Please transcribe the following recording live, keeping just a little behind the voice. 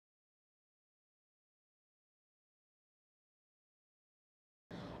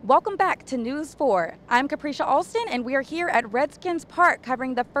Welcome back to News 4. I'm Capricia Alston, and we are here at Redskins Park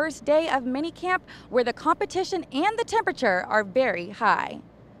covering the first day of minicamp where the competition and the temperature are very high.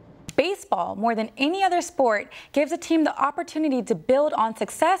 Baseball, more than any other sport, gives a team the opportunity to build on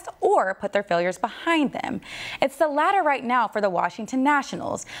success or put their failures behind them. It's the latter right now for the Washington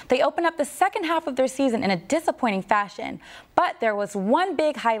Nationals. They open up the second half of their season in a disappointing fashion, but there was one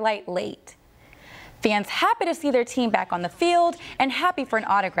big highlight late. Fans happy to see their team back on the field and happy for an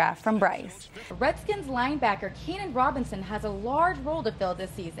autograph from Bryce. Redskins linebacker Keenan Robinson has a large role to fill this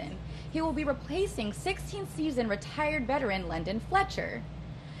season. He will be replacing 16th season retired veteran London Fletcher.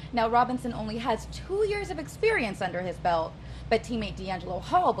 Now, Robinson only has 2 years of experience under his belt, but teammate D'Angelo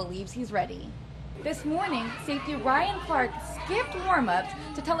Hall believes he's ready. This morning, safety Ryan Clark skipped warm-ups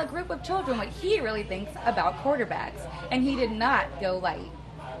to tell a group of children what he really thinks about quarterbacks, and he did not go light.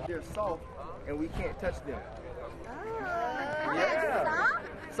 They're soft, and we can't touch them.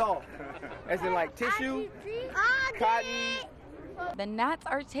 Soft. As in like tissue, cotton. The Nats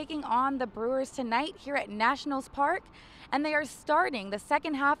are taking on the Brewers tonight here at Nationals Park, and they are starting the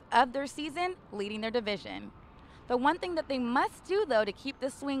second half of their season leading their division. The one thing that they must do, though, to keep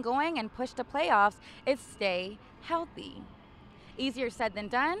this swing going and push to playoffs is stay healthy. Easier said than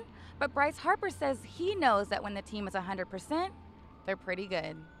done, but Bryce Harper says he knows that when the team is 100%, they're pretty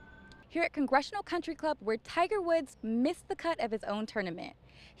good. Here at Congressional Country Club, where Tiger Woods missed the cut of his own tournament.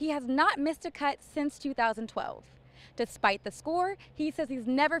 He has not missed a cut since 2012. Despite the score, he says he's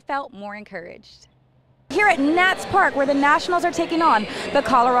never felt more encouraged. Here at Nats Park, where the Nationals are taking on the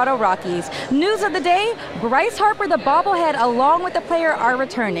Colorado Rockies. News of the day, Bryce Harper, the bobblehead, along with the player, are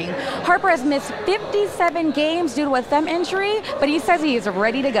returning. Harper has missed 57 games due to a thumb injury, but he says he is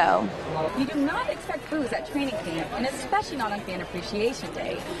ready to go. You do not expect booze at training camp, and especially not on Fan Appreciation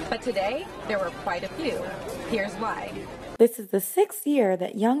Day. But today, there were quite a few. Here's why. This is the 6th year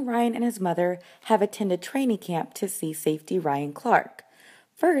that young Ryan and his mother have attended training camp to see safety Ryan Clark.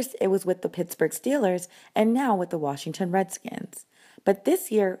 First, it was with the Pittsburgh Steelers, and now with the Washington Redskins. But this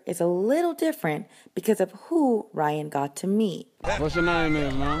year is a little different because of who Ryan got to meet. What's your name,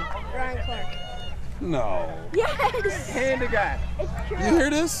 man? Ryan Clark. No. Yes! And the guy. It's true. You hear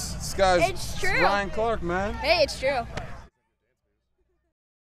this? This guy's It's true. Ryan Clark, man. Hey, it's true.